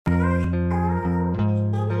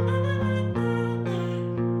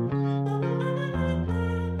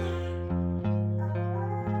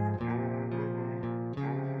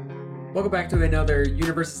Welcome back to another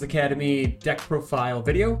Universes Academy deck profile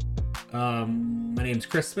video. My name's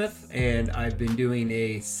Chris Smith, and I've been doing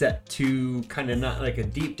a set 2, kind of not like a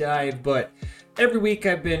deep dive, but every week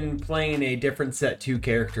I've been playing a different set 2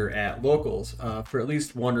 character at locals for at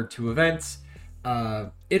least 1 or 2 events,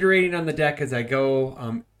 iterating on the deck as I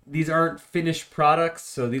go. These aren't finished products,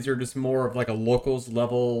 so these are just more of like a locals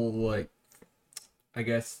level, like, I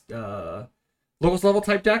guess, locals level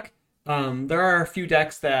type deck. There are a few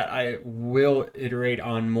decks that I will iterate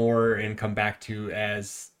on more and come back to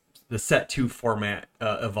as the set 2 format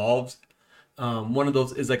evolves. One of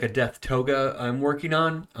those is like a Death Toga I'm working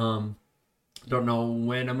on. Don't know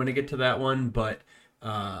when I'm going to get to that one, but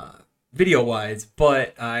video-wise,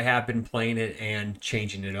 but I have been playing it and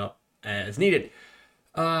changing it up as needed.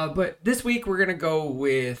 But this week we're going to go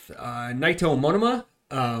with Neito Monoma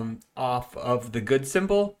off of the good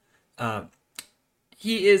symbol.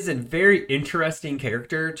 He is a very interesting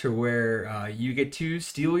character to where you get to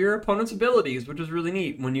steal your opponent's abilities, which is really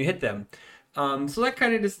neat when you hit them. So that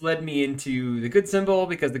kind of just led me into the good symbol,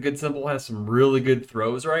 because the good symbol has some really good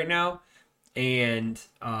throws right now, and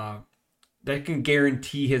that can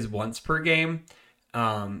guarantee his once per game.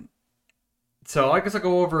 So I guess I'll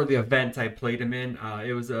go over the event I played him in.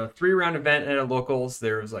 It was a 3-round event at a locals.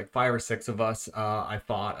 There was like 5 or 6 of us. I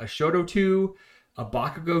fought a Shoto 2, a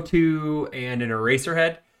Bakugo 2, and an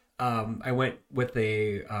Eraserhead. I went with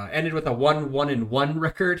ended with a 1-1-1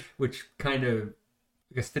 record, which kind of,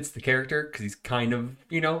 I guess, fits the character, because he's kind of,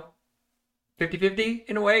 50-50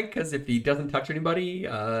 in a way, because if he doesn't touch anybody,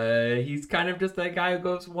 he's kind of just that guy who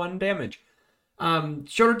goes 1 damage.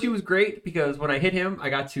 Shoto 2 was great, because when I hit him, I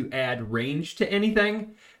got to add range to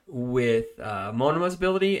anything with Monoma's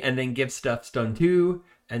ability, and then give stuff stun 2.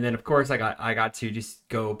 And then, of course, I got to just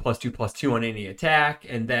go +2/+2 on any attack.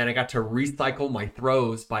 And then I got to recycle my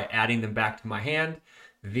throws by adding them back to my hand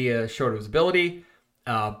via Shoto's ability.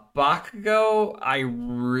 Bakugo, I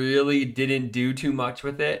really didn't do too much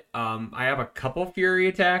with it. I have a couple Fury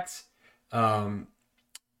attacks. I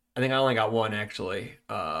think I only got 1, actually,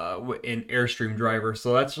 in Airstream Driver.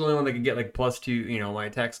 So that's the only one that could get, like, +2. My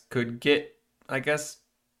attacks could get, I guess,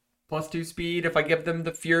 +2 speed if I give them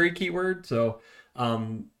the Fury keyword. So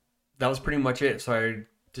that was pretty much it. So I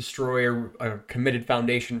destroy a committed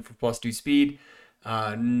foundation for +2 speed.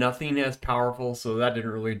 Nothing as powerful, so that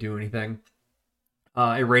didn't really do anything.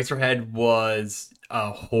 Eraserhead was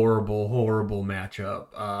a horrible, horrible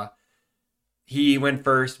matchup. He went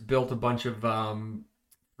first, built a bunch of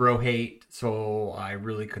bro hate, so I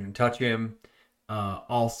really couldn't touch him.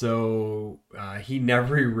 Also, he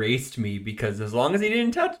never erased me, because as long as I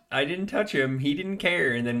didn't touch him, he didn't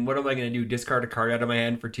care. And then what am I going to do? Discard a card out of my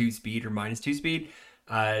hand for 2 speed or -2 speed?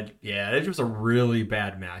 Yeah, it was a really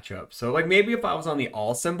bad matchup. So, like, maybe if I was on the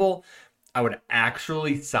all symbol, I would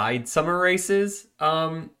actually side some erases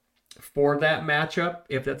for that matchup,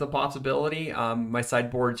 if that's a possibility. My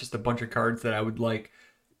sideboard is just a bunch of cards that I would like,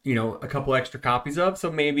 a couple extra copies of.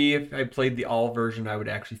 So maybe if I played the all version, I would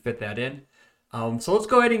actually fit that in. So let's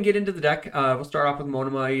go ahead and get into the deck. We'll start off with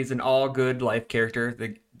Monoma. He's an all good life character.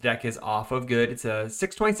 The deck is off of good. It's a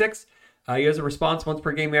 6/26. He has a response once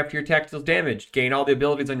per game after your attack deals damage. Gain all the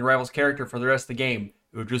abilities on your rival's character for the rest of the game,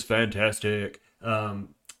 which is fantastic.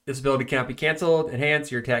 This ability cannot be canceled.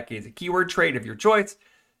 Enhance, your attack gains a keyword trait of your choice.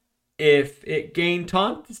 If it gained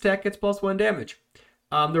taunt, this attack gets +1 damage.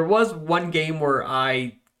 There was one game where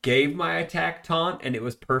I gave my attack taunt and it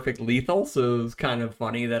was perfect lethal, so it was kind of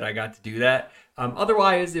funny that I got to do that.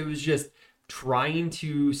 Otherwise, it was just trying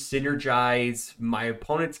to synergize my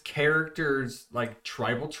opponent's character's like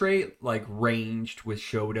tribal trait, like ranged with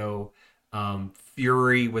Shoto,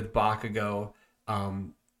 Fury with Bakugo.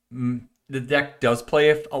 The deck does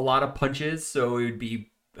play a lot of punches, so it would be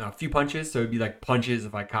a few punches, so it'd be like punches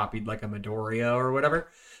if I copied like a Midoriya or whatever.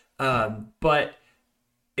 But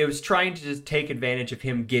it was trying to just take advantage of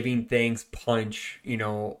him giving things punch,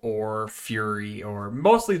 or Fury, or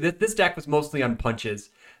mostly this deck was mostly on punches,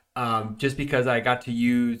 just because I got to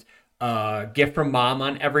use Gift from Mom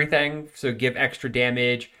on everything, so give extra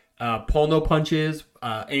damage. Pull no punches.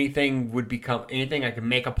 Anything I could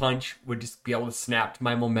make a punch would just be able to snap to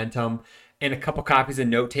my momentum, and a couple copies of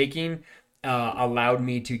note taking allowed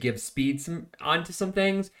me to give speed onto some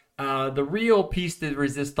things. The real piece de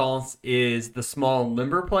resistance is the small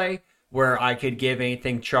limber play, where I could give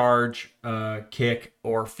anything charge, kick,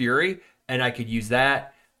 or fury, and I could use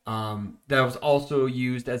that. That was also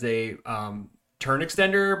used as a turn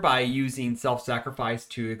extender by using self-sacrifice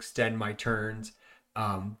to extend my turns.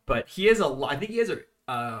 But he has I think he has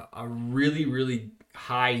a really, really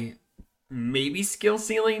high maybe skill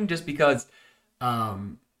ceiling, just because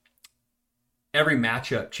every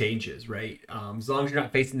matchup changes, right? As long as you're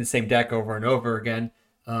not facing the same deck over and over again,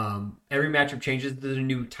 every matchup changes. There's a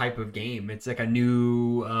new type of game. It's like a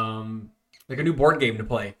new board game to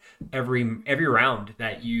play every round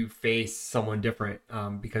that you face someone different,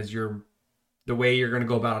 because the way you're going to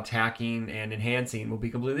go about attacking and enhancing will be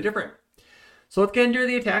completely different. So let's get into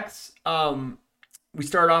the attacks. We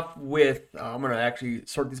start off with, I'm going to actually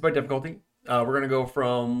sort these by difficulty. We're going to go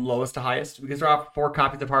from lowest to highest. We can start off with 4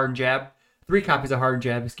 copies of Hardened Jab, 3 copies of Hardened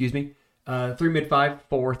Jab, 3 mid 5,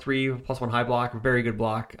 4, 3, +1 high block, very good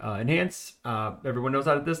block. Enhance, everyone knows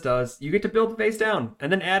how this does. You get to build the face down and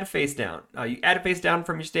then add a face down. You add a face down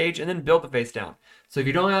from your stage and then build the face down. So if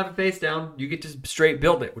you don't have a face down, you get to straight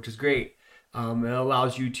build it, which is great. It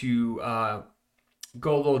allows you to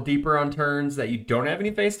go a little deeper on turns that you don't have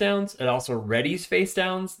any face downs. It also readies face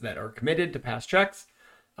downs that are committed to pass checks.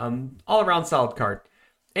 All around solid card.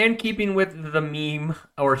 And keeping with the meme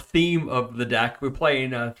or theme of the deck, we're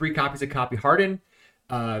playing 3 copies of Copy Harden,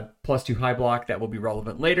 +2 high block that will be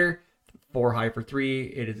relevant later. 4 high for 3.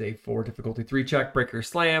 It is a 4 difficulty 3 check. Breaker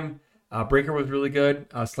Slam. Breaker was really good.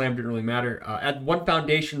 Slam didn't really matter. Add 1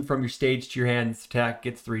 foundation from your stage to your hand. This attack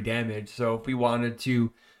gets 3 damage. So if we wanted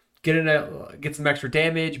to get some extra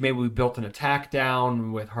damage, maybe we built an attack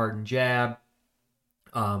down with Hardened Jab.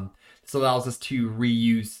 This allows us to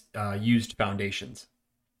reuse used foundations.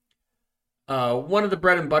 One of the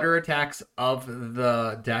bread and butter attacks of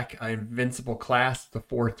the deck, Invincible Class, the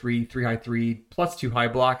 4/3, 3 high 3, +2 high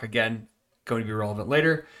block. Again, going to be relevant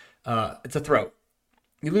later. It's a throw.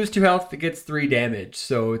 You lose 2 health, it gets 3 damage.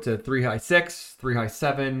 So it's a 3 high 6, 3 high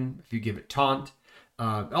 7 if you give it taunt.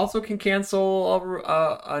 Also can cancel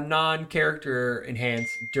a non-character enhance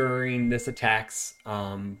during this attack step.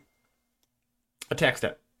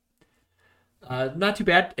 Not too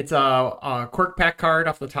bad. It's a quirk pack card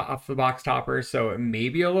off the box topper, so it may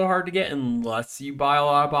be a little hard to get unless you buy a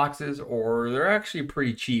lot of boxes, or they're actually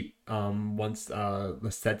pretty cheap once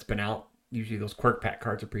the set's been out. Usually those quirk pack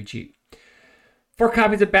cards are pretty cheap. 4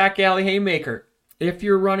 copies of Back Alley Haymaker. If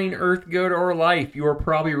you're running Earth, Good, or Life, you are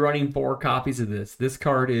probably running 4 copies of this. This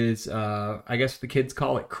card is, I guess the kids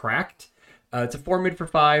call it cracked. It's a 4 mid for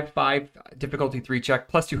 5 difficulty 3 check,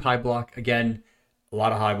 +2 high block. Again, a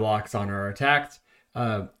lot of high blocks on our attacks.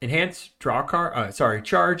 Enhance, draw card.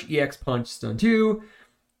 Charge, EX punch, stun 2.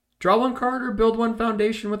 Draw 1 card or build 1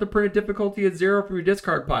 foundation with a printed difficulty at 0 from your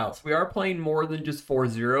discard piles. We are playing more than just 4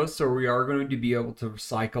 zeros, so we are going to be able to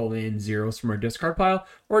cycle in zeros from our discard pile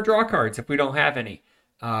or draw cards if we don't have any.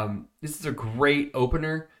 This is a great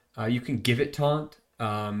opener. You can give it taunt.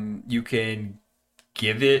 You can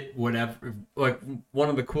give it whatever. Like, one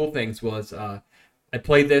of the cool things was I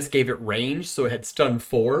played this, gave it range, so it had stun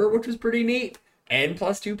 4, which was pretty neat, and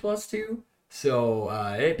 +2/+2. So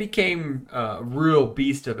it became a real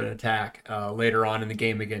beast of an attack later on in the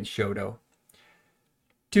game against Shoto.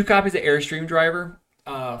 2 copies of Airstream Driver,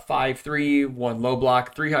 5/3, 1 low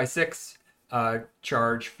block, 3 high 6,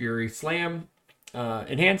 charge, Fury, Slam.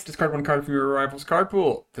 Enhance, discard 1 card from your rival's card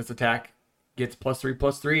pool. This attack gets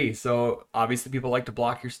 +3/+3, so obviously people like to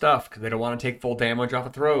block your stuff because they don't want to take full damage off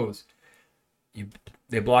of throws.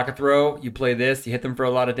 They block a throw, you play this, you hit them for a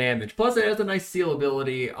lot of damage. Plus, it has a nice seal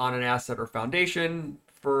ability on an asset or foundation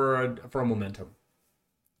for a momentum.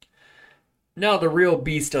 Now, the real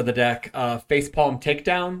beast of the deck, Facepalm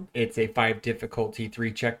Takedown. It's a 5 difficulty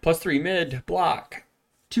 3 check, +3 mid, block,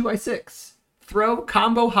 2 high 6, throw,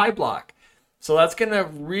 combo, high block. So that's going to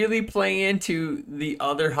really play into the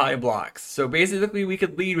other high blocks. So basically, we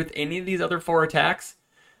could lead with any of these other 4 attacks,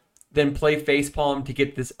 then play Facepalm to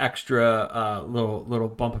get this extra little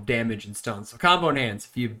bump of damage and stun. So combo enhance.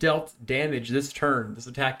 If you've dealt damage this turn, this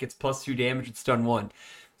attack gets +2 damage and stun 1.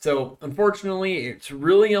 So unfortunately, it's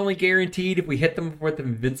really only guaranteed if we hit them with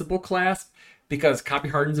Invincible Clasp, because Copy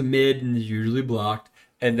Harden's a mid and is usually blocked.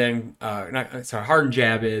 And then, Hardened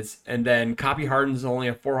Jab is. And then Copy Harden's only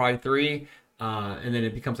a 4 high 3. And then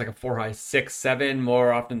it becomes like a 4 high 6, 7.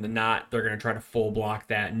 More often than not, they're going to try to full block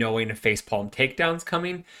that, knowing a Facepalm Takedown's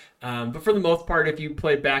coming. But for the most part, if you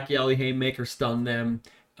play Back Alley Haymaker, stun them,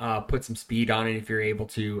 put some speed on it if you're able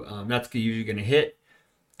to, that's usually going to hit.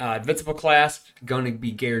 Invincible Clasp, going to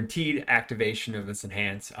be guaranteed activation of this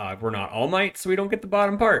enhance. We're not All Might, so we don't get the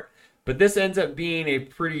bottom part. But this ends up being a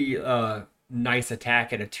pretty nice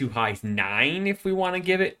attack at a 2 high 9 if we want to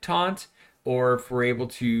give it taunt. Or if we're able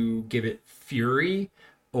to give it Fury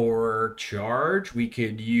or Charge, we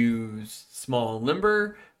could use Small and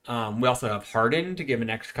Limber. We also have Harden to give an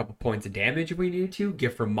extra couple points of damage if we need to.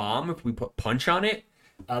 Gift from Mom if we put Punch on it.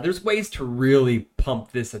 There's ways to really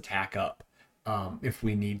pump this attack up if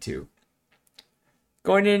we need to.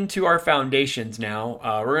 Going into our foundations now,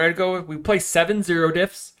 we're going to go, we play 7 zero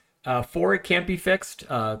diffs. 4, it can't be fixed.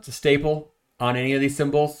 It's a staple on any of these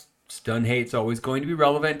symbols. Stun hate's always going to be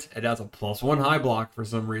relevant. It has a +1 high block for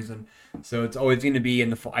some reason. So it's always going to be in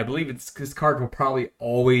the, I believe this card will probably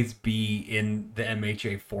always be in the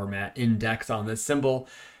MHA format index on this symbol,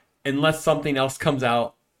 unless something else comes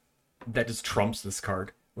out that just trumps this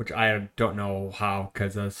card, which I don't know how,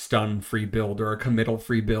 because a stun free build or a committal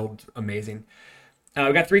free build, amazing.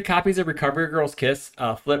 We got 3 copies of Recovery Girl's Kiss.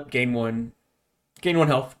 Flip, gain 1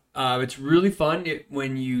 health. It's really fun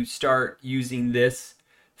when you start using this,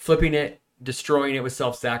 flipping it, destroying it with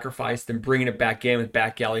self-sacrifice, then bringing it back in with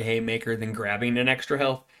Back Alley Haymaker, then grabbing an extra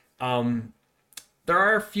health. There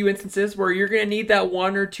are a few instances where you're going to need that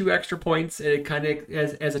 1 or 2 extra points. It kind of,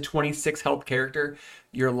 as a 26 health character,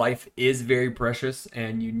 your life is very precious,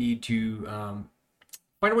 and you need to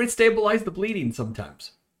find a way to stabilize the bleeding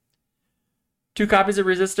sometimes. 2 copies of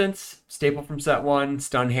Resistance, staple from set 1,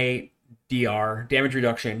 Stun Hate, DR, damage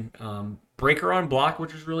reduction, Breaker on block,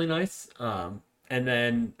 which is really nice. And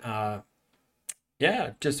then,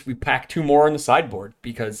 we pack 2 more on the sideboard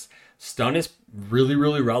because stun is really,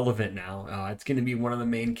 really relevant now. It's going to be one of the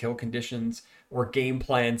main kill conditions or game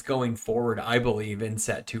plans going forward, I believe, in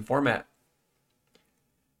set 2 format.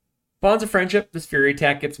 Bonds of Friendship, this Fury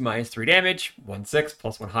attack gets -3 damage, 1/6,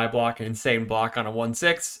 +1 high block, an insane block on a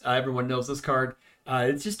 1/6. Everyone knows this card.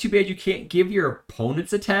 It's just too bad you can't give your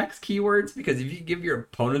opponent's attacks keywords, because if you give your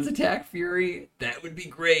opponent's attack Fury, that would be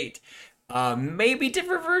great. Maybe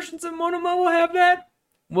different versions of Monoma will have that.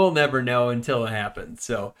 We'll never know until it happens.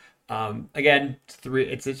 So, again,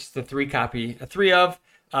 it's just a 3 copy, a 3 of,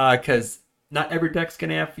 because not every deck's going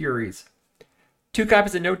to have Furies. 2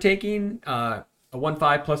 copies of Note Taking, a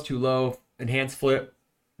 1/5 +2 low, enhanced flip.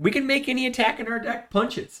 We can make any attack in our deck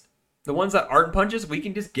punches. The ones that aren't punches, we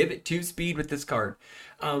can just give it 2 speed with this card.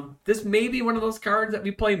 This may be one of those cards that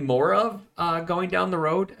we play more of going down the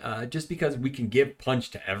road, just because we can give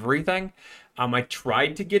punch to everything. I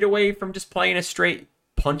tried to get away from just playing a straight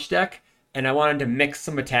punch deck, and I wanted to mix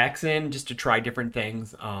some attacks in just to try different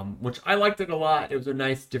things, which I liked it a lot. It was a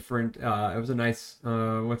nice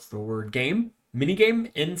mini game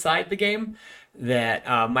inside the game that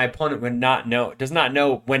my opponent does not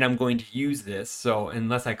know when I'm going to use this, so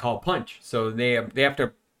unless I call punch. So they have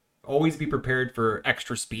to always be prepared for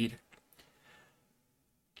extra speed.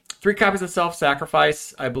 3 copies of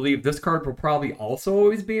Self-Sacrifice. I believe this card will probably also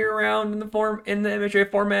always be around in the MHA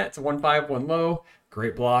format. It's a 1/5, 1 low.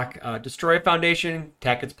 Great block. Destroy a foundation.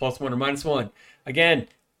 Attack gets +1 or -1. Again,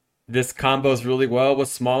 this combos really well with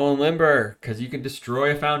Small and Limber, because you can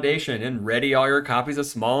destroy a foundation and ready all your copies of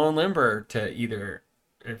Small and Limber to either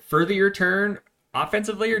further your turn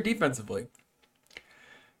offensively or defensively.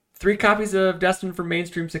 3 copies of Destined for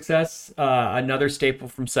Mainstream Success, another staple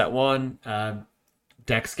from set 1.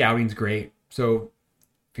 Deck scouting's great. So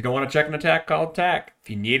if you don't want to check an attack, call attack. If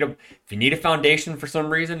you need a foundation for some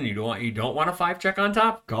reason and you don't want a 5 check on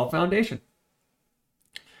top, call foundation.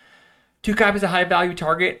 2 copies of High Value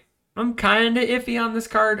Target. I'm kind of iffy on this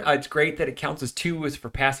card. It's great that it counts as 2 for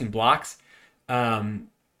passing blocks.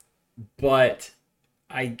 But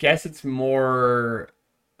I guess it's more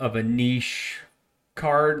of a niche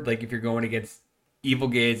card. Like if you're going against Evil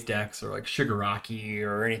Gaze decks or like Shigaraki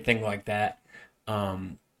or anything like that.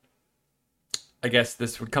 I guess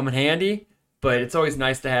this would come in handy. But it's always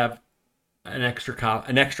nice to have an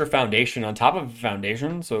extra foundation on top of a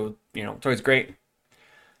foundation. So, it's always great.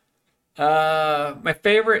 My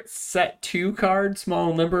favorite set 2 card, Small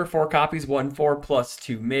and Limber, 4 copies, 1/4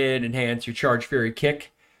 +2 mid, enhance your charge Fury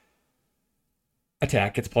kick.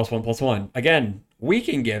 Attack gets +1/+1. Again, we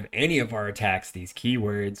can give any of our attacks these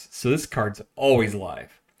keywords, so this card's always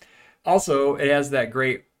live. Also, it has that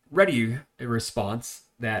great ready response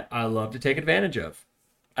that I love to take advantage of.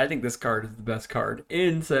 I think this card is the best card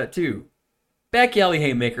in set 2. Back Alley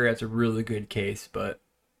Haymaker has a really good case, but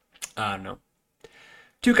I don't know.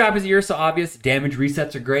 2 copies of You're So Obvious. Damage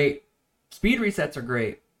resets are great. Speed resets are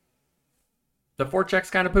great. The 4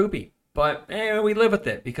 check's kind of poopy, but we live with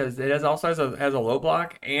it because it also has a low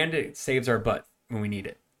block and it saves our butt when we need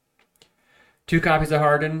it. 2 copies of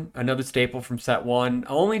Harden, another staple from set 1.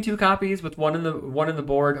 Only 2 copies with one in the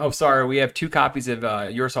board. Oh, sorry, we have 2 copies of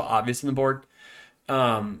You're So Obvious in the board.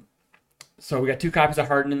 So we got 2 copies of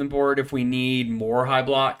Harden in the board if we need more high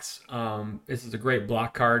blocks. This is a great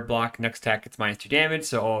block card. Block, next attack, it's -2 damage.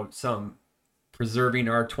 So some preserving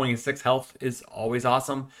our 26 health is always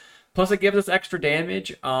awesome. Plus it gives us extra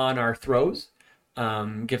damage on our throws.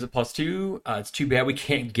 Gives it +2. It's too bad we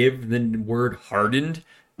can't give the word hardened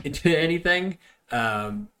into anything.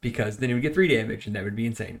 Because then it would get 3 damage and that would be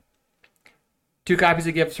insane. 2 copies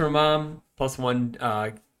of gifts from mom, plus 1,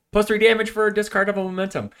 plus 3 damage for a discard of a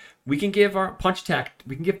momentum. We can give our punch attack.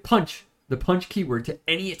 We can give punch, the punch keyword, to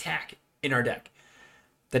any attack in our deck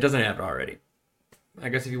that doesn't have it already. I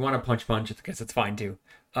guess if you want to punch, I guess it's fine too.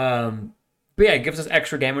 But yeah, it gives us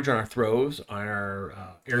extra damage on our throws, on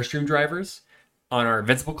our Airstream drivers, on our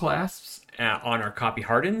Invincible clasps, on our Copy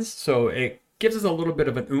Hardens. So it gives us a little bit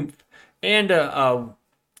of an oomph and a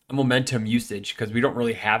momentum usage because we don't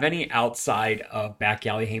really have any outside of Back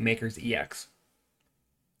Alley Haymakers EX.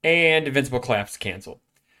 And Invincible clasps cancel.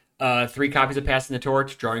 3 copies of Passing the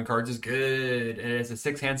Torch. Drawing cards is good. And it's a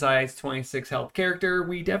 6 hand size, 26 health character.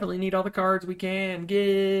 We definitely need all the cards we can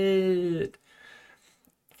get.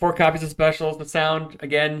 4 copies of Specials. The sound,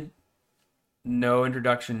 again, no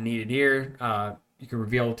introduction needed here. You can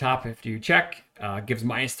reveal the top if you check. Gives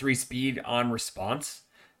 -3 speed on response,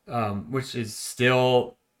 which is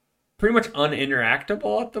still pretty much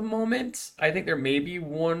uninteractable at the moment. I think there may be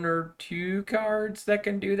 1 or 2 cards that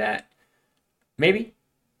can do that. Maybe.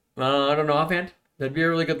 I don't know offhand. That'd be a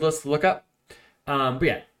really good list to look up. But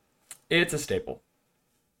yeah, it's a staple.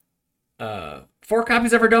 4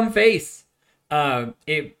 copies of her dumb face.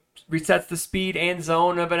 It resets the speed and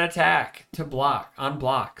zone of an attack to block on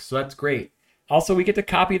block, so that's great. Also, we get to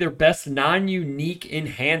copy their best non-unique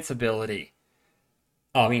enhance ability.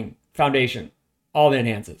 Foundation. All the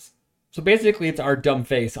enhances. So basically, it's our dumb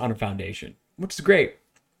face on a foundation, which is great.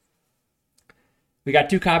 We got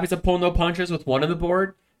 2 copies of Pull No Punches with 1 on the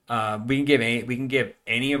board. We can give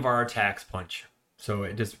any of our attacks punch, so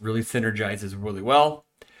it just really synergizes really well.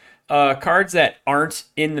 Cards that aren't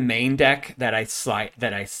in the main deck that I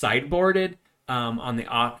sideboarded on the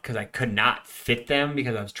off because I could not fit them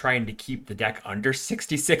because I was trying to keep the deck under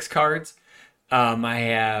 66 cards. I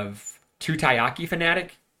have 2 Taiyaki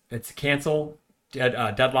Fanatic. It's cancel.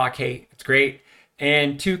 Deadlock hate. It's great.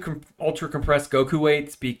 And 2 ultra compressed Goku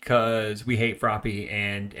weights because we hate Froppy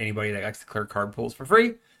and anybody that likes to clear card pools for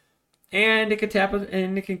free. And it can tap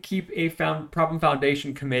and it can keep a problem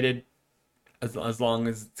foundation committed as long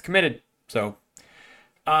as it's committed. So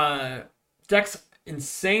deck's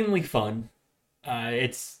insanely fun.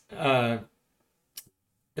 It's not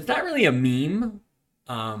really a meme.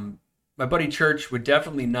 My buddy Church would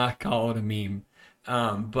definitely not call it a meme.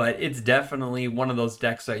 But it's definitely one of those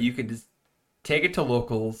decks that you can just take it to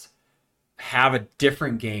locals, have a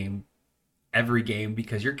different game every game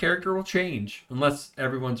because your character will change. Unless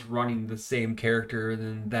everyone's running the same character,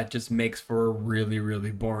 then that just makes for really,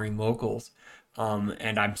 really boring locals.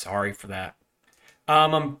 And I'm sorry for that.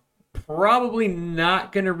 I'm probably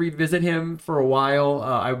not going to revisit him for a while.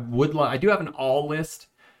 I do have an all list.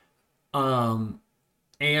 And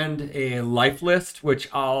a life list, which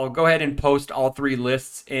I'll go ahead and post all 3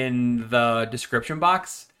 lists in the description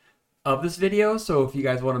box of this video. So if you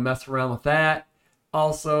guys want to mess around with that.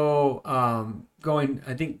 Also,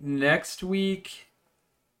 I think next week,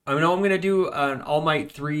 I'm going to do an All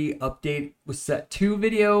Might 3 update with set 2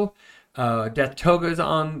 video. Death Toga's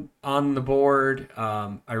on the board.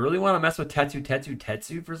 I really want to mess with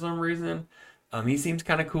Tetsu for some reason. He seems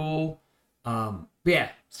kind of cool. But yeah,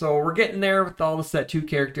 so we're getting there with all the set 2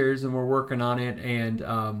 characters and we're working on it. And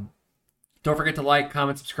don't forget to like,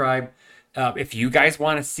 comment, subscribe. If you guys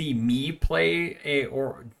want to see me play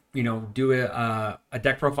do a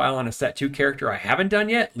deck profile on a set 2 character I haven't done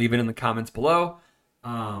yet, leave it in the comments below.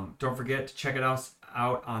 Don't forget to check it out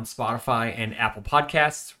on Spotify and Apple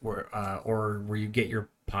Podcasts, or where you get your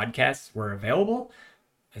podcasts where available,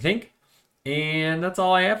 I think. And that's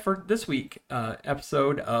all I have for this week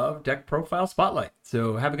episode of Deck Profile Spotlight.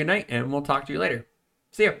 So have a good night, and we'll talk to you later.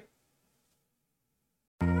 See ya.